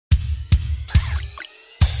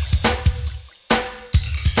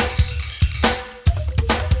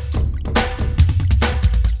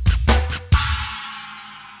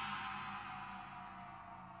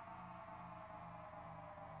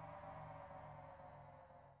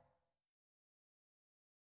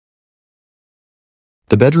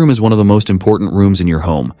The bedroom is one of the most important rooms in your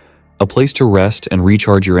home, a place to rest and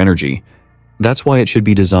recharge your energy. That's why it should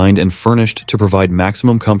be designed and furnished to provide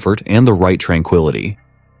maximum comfort and the right tranquility.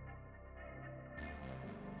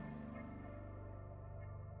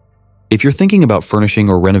 If you're thinking about furnishing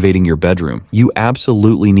or renovating your bedroom, you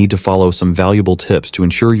absolutely need to follow some valuable tips to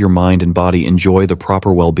ensure your mind and body enjoy the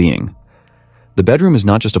proper well-being. The bedroom is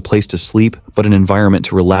not just a place to sleep, but an environment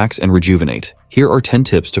to relax and rejuvenate. Here are 10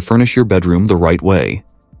 tips to furnish your bedroom the right way.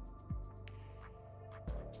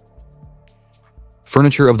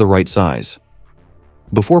 Furniture of the right size.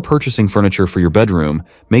 Before purchasing furniture for your bedroom,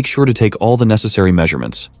 make sure to take all the necessary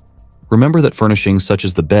measurements. Remember that furnishings such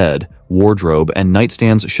as the bed, wardrobe, and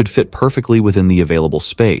nightstands should fit perfectly within the available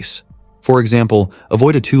space. For example,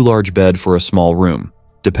 avoid a too large bed for a small room.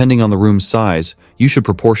 Depending on the room's size, you should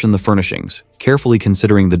proportion the furnishings, carefully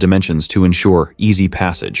considering the dimensions to ensure easy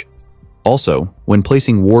passage. Also, when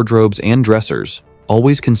placing wardrobes and dressers,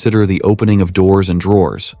 always consider the opening of doors and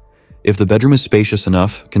drawers. If the bedroom is spacious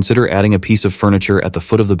enough, consider adding a piece of furniture at the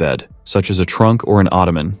foot of the bed, such as a trunk or an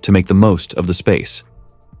ottoman, to make the most of the space.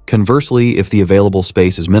 Conversely, if the available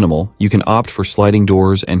space is minimal, you can opt for sliding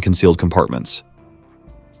doors and concealed compartments.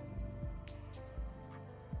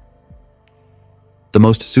 The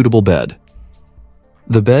most suitable bed.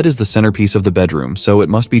 The bed is the centerpiece of the bedroom, so it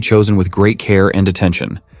must be chosen with great care and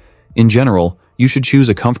attention. In general, you should choose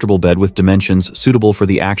a comfortable bed with dimensions suitable for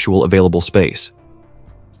the actual available space.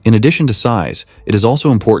 In addition to size, it is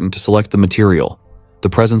also important to select the material, the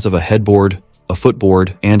presence of a headboard, a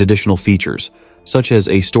footboard, and additional features, such as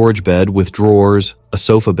a storage bed with drawers, a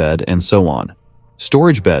sofa bed, and so on.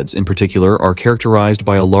 Storage beds, in particular, are characterized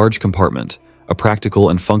by a large compartment, a practical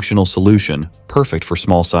and functional solution, perfect for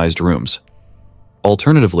small-sized rooms.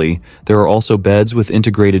 Alternatively, there are also beds with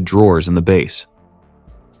integrated drawers in the base.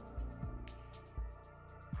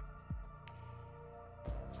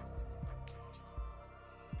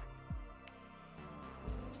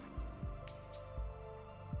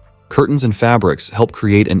 Curtains and fabrics help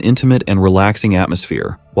create an intimate and relaxing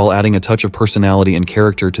atmosphere, while adding a touch of personality and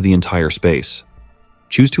character to the entire space.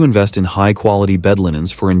 Choose to invest in high-quality bed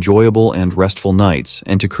linens for enjoyable and restful nights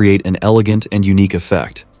and to create an elegant and unique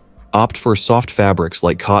effect. Opt for soft fabrics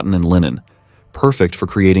like cotton and linen, perfect for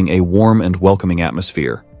creating a warm and welcoming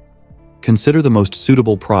atmosphere. Consider the most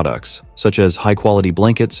suitable products, such as high-quality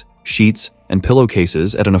blankets, sheets, and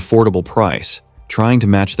pillowcases at an affordable price, trying to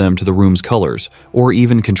match them to the room's colors, or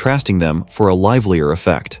even contrasting them for a livelier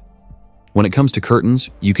effect. When it comes to curtains,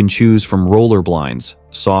 you can choose from roller blinds,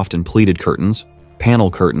 soft and pleated curtains,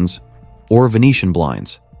 panel curtains, or Venetian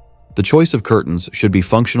blinds. The choice of curtains should be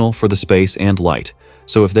functional for the space and light,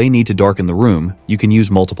 so if they need to darken the room, you can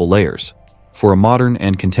use multiple layers. For a modern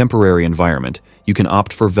and contemporary environment, you can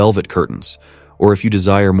opt for velvet curtains, or if you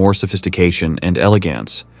desire more sophistication and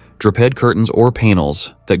elegance, draped curtains or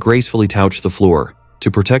panels that gracefully couch the floor.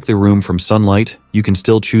 To protect the room from sunlight, you can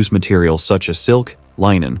still choose materials such as silk,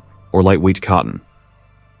 linen, or lightweight cotton.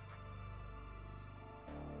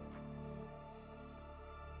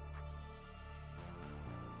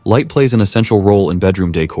 Light plays an essential role in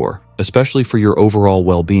bedroom decor, especially for your overall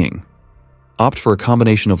well-being. Opt for a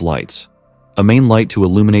combination of lights: a main light to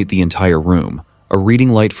illuminate the entire room, a reading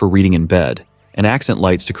light for reading in bed, and accent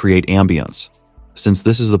lights to create ambience. Since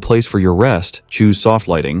this is the place for your rest, choose soft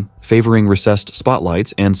lighting, favoring recessed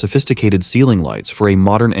spotlights and sophisticated ceiling lights for a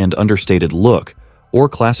modern and understated look, or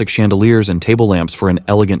classic chandeliers and table lamps for an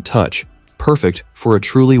elegant touch, perfect for a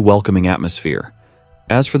truly welcoming atmosphere.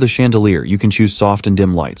 As for the chandelier, you can choose soft and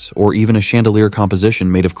dim lights, or even a chandelier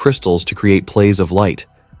composition made of crystals to create plays of light.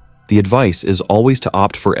 The advice is always to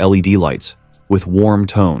opt for LED lights, with warm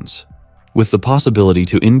tones, with the possibility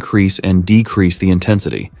to increase and decrease the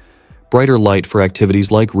intensity. Brighter light for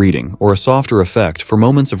activities like reading, or a softer effect for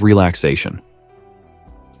moments of relaxation.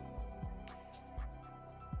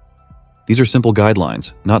 These are simple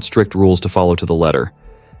guidelines, not strict rules to follow to the letter.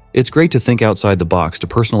 It's great to think outside the box to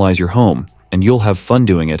personalize your home, and you'll have fun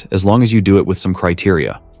doing it as long as you do it with some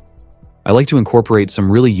criteria. I like to incorporate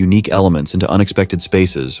some really unique elements into unexpected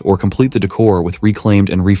spaces or complete the decor with reclaimed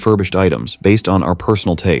and refurbished items based on our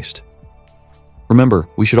personal taste. Remember,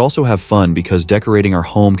 we should also have fun because decorating our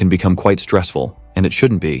home can become quite stressful, and it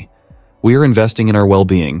shouldn't be. We are investing in our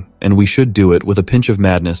well-being, and we should do it with a pinch of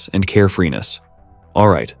madness and carefreeness.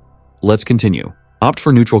 Alright, let's continue. Opt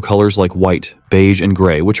for neutral colors like white, beige, and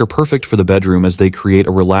gray, which are perfect for the bedroom as they create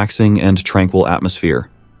a relaxing and tranquil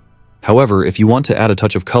atmosphere. However, if you want to add a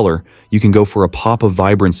touch of color, you can go for a pop of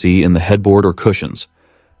vibrancy in the headboard or cushions.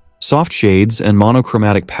 Soft shades and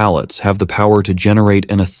monochromatic palettes have the power to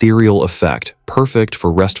generate an ethereal effect, perfect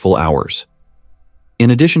for restful hours. In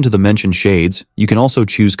addition to the mentioned shades, you can also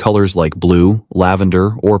choose colors like blue,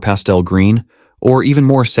 lavender, or pastel green, or even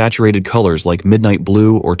more saturated colors like midnight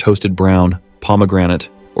blue or toasted brown, pomegranate,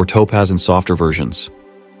 or topaz in softer versions.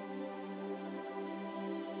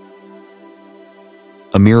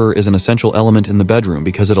 A mirror is an essential element in the bedroom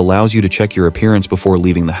because it allows you to check your appearance before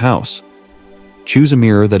leaving the house. Choose a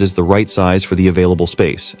mirror that is the right size for the available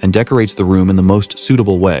space and decorates the room in the most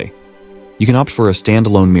suitable way. You can opt for a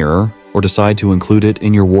standalone mirror or decide to include it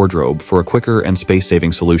in your wardrobe for a quicker and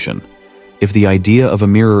space-saving solution. If the idea of a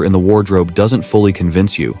mirror in the wardrobe doesn't fully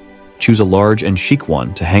convince you, choose a large and chic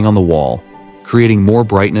one to hang on the wall, creating more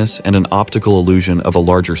brightness and an optical illusion of a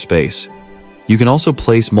larger space. You can also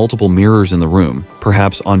place multiple mirrors in the room,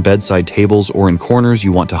 perhaps on bedside tables or in corners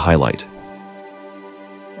you want to highlight.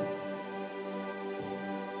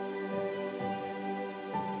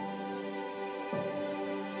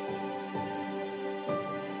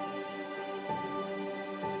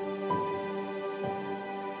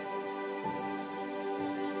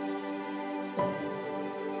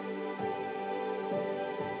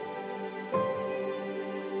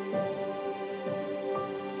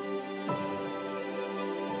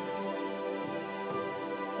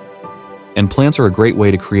 And plants are a great way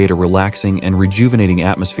to create a relaxing and rejuvenating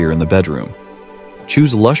atmosphere in the bedroom.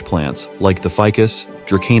 Choose lush plants like the ficus,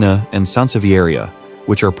 dracena, and sansevieria,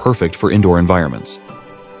 which are perfect for indoor environments.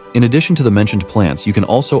 In addition to the mentioned plants, you can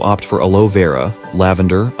also opt for aloe vera,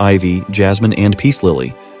 lavender, ivy, jasmine, and peace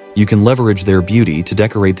lily. You can leverage their beauty to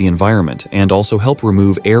decorate the environment and also help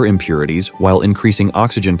remove air impurities while increasing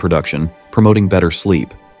oxygen production, promoting better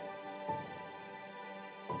sleep.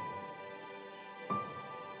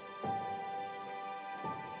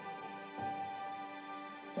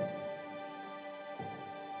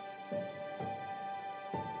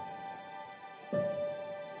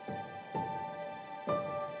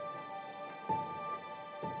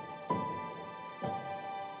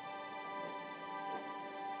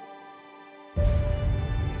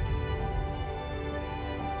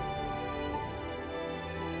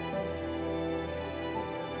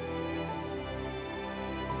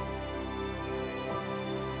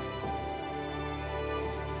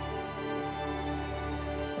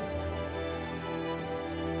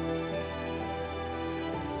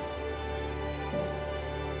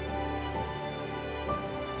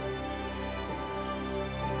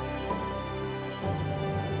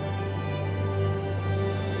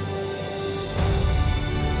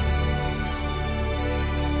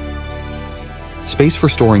 Space for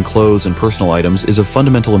storing clothes and personal items is of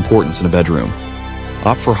fundamental importance in a bedroom.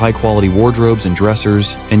 Opt for high-quality wardrobes and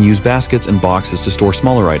dressers, and use baskets and boxes to store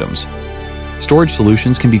smaller items. Storage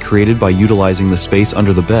solutions can be created by utilizing the space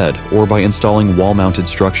under the bed or by installing wall-mounted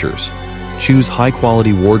structures. Choose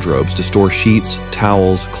high-quality wardrobes to store sheets,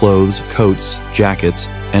 towels, clothes, coats, jackets,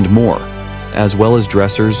 and more, as well as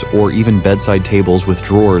dressers or even bedside tables with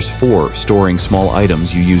drawers for storing small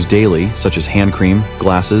items you use daily, such as hand cream,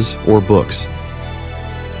 glasses, or books.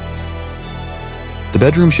 The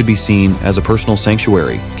bedroom should be seen as a personal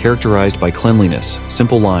sanctuary characterized by cleanliness,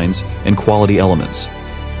 simple lines, and quality elements.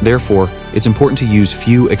 Therefore, it's important to use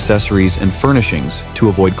few accessories and furnishings to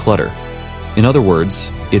avoid clutter. In other words,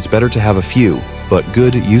 it's better to have a few, but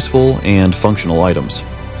good, useful, and functional items.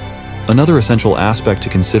 Another essential aspect to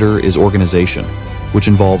consider is organization, which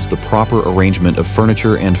involves the proper arrangement of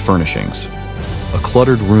furniture and furnishings. A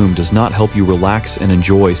cluttered room does not help you relax and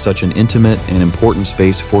enjoy such an intimate and important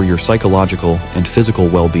space for your psychological and physical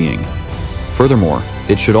well-being. Furthermore,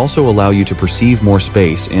 it should also allow you to perceive more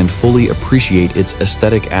space and fully appreciate its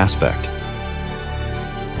aesthetic aspect.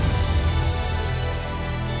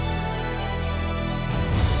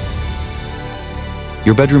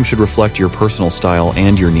 Your bedroom should reflect your personal style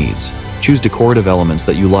and your needs. Choose decorative elements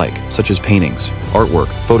that you like, such as paintings, artwork,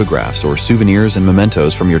 photographs, or souvenirs and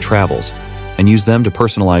mementos from your travels, and use them to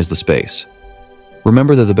personalize the space.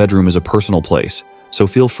 Remember that the bedroom is a personal place, so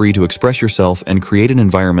feel free to express yourself and create an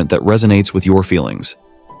environment that resonates with your feelings.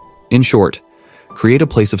 In short, create a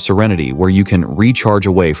place of serenity where you can recharge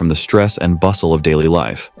away from the stress and bustle of daily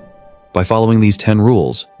life. By following these 10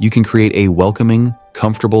 rules, you can create a welcoming,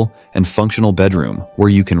 comfortable, and functional bedroom where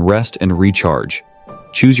you can rest and recharge.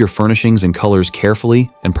 Choose your furnishings and colors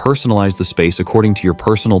carefully and personalize the space according to your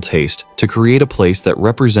personal taste to create a place that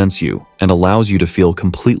represents you and allows you to feel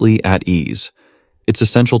completely at ease. It's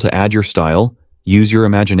essential to add your style, use your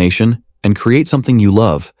imagination, and create something you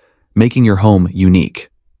love, making your home unique.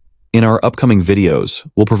 In our upcoming videos,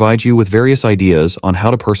 we'll provide you with various ideas on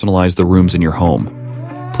how to personalize the rooms in your home.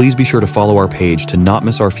 Please be sure to follow our page to not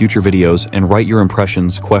miss our future videos and write your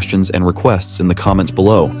impressions, questions, and requests in the comments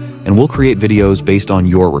below, and we'll create videos based on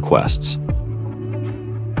your requests.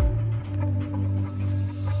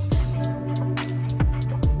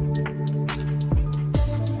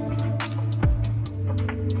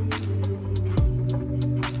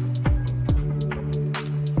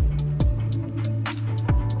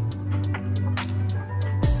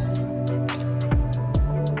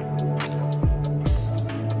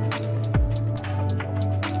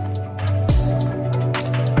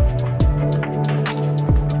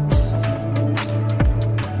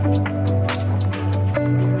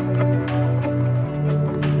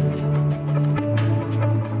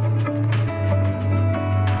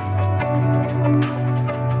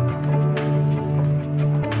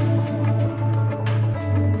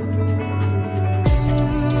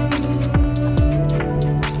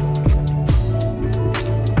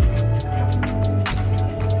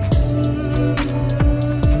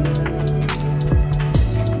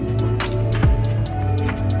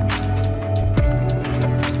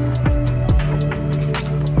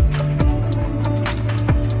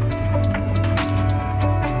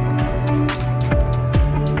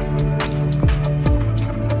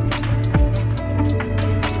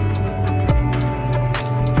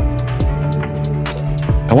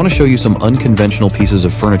 I want to show you some unconventional pieces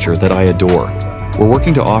of furniture that I adore. We're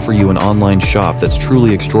working to offer you an online shop that's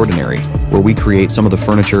truly extraordinary, where we create some of the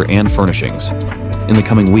furniture and furnishings. In the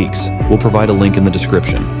coming weeks, we'll provide a link in the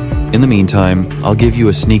description. In the meantime, I'll give you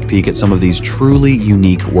a sneak peek at some of these truly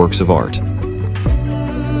unique works of art.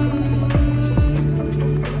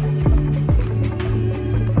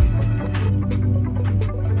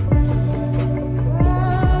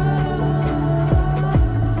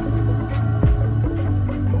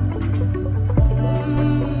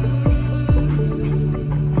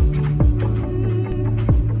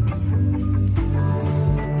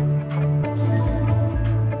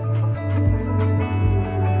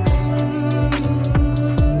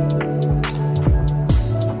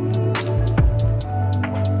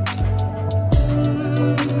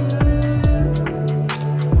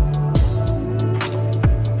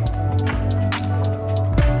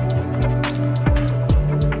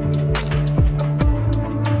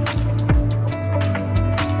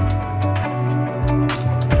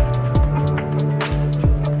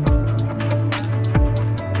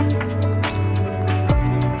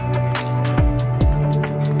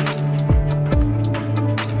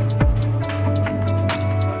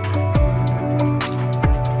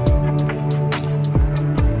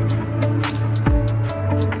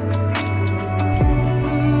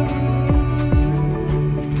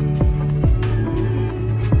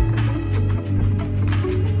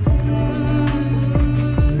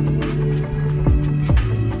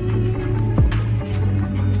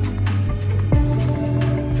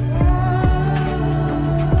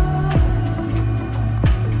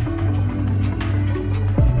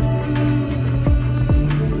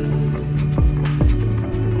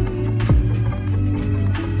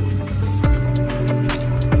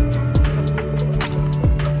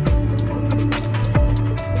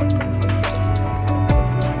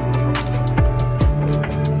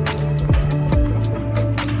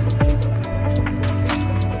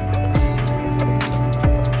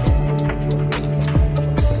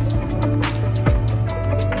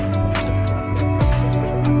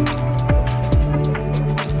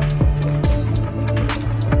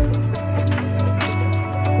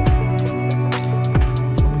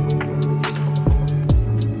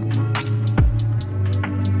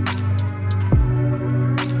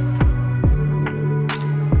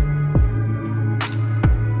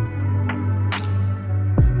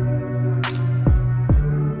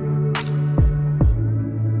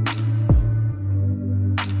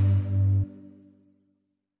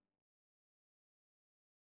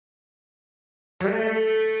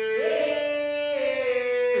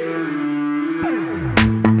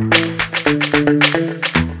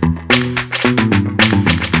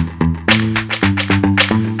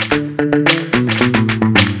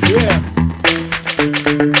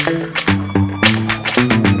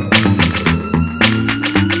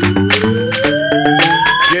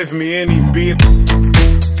 Give me any beat.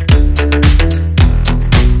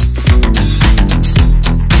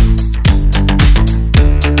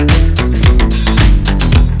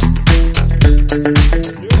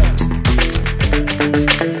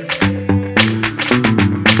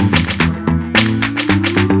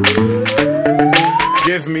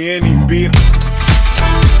 Give me any beat.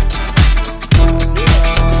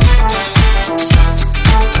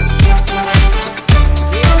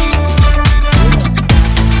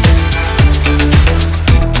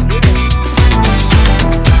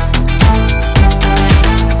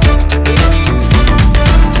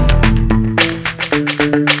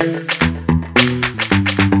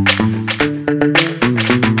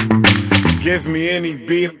 Give me any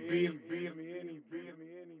beat.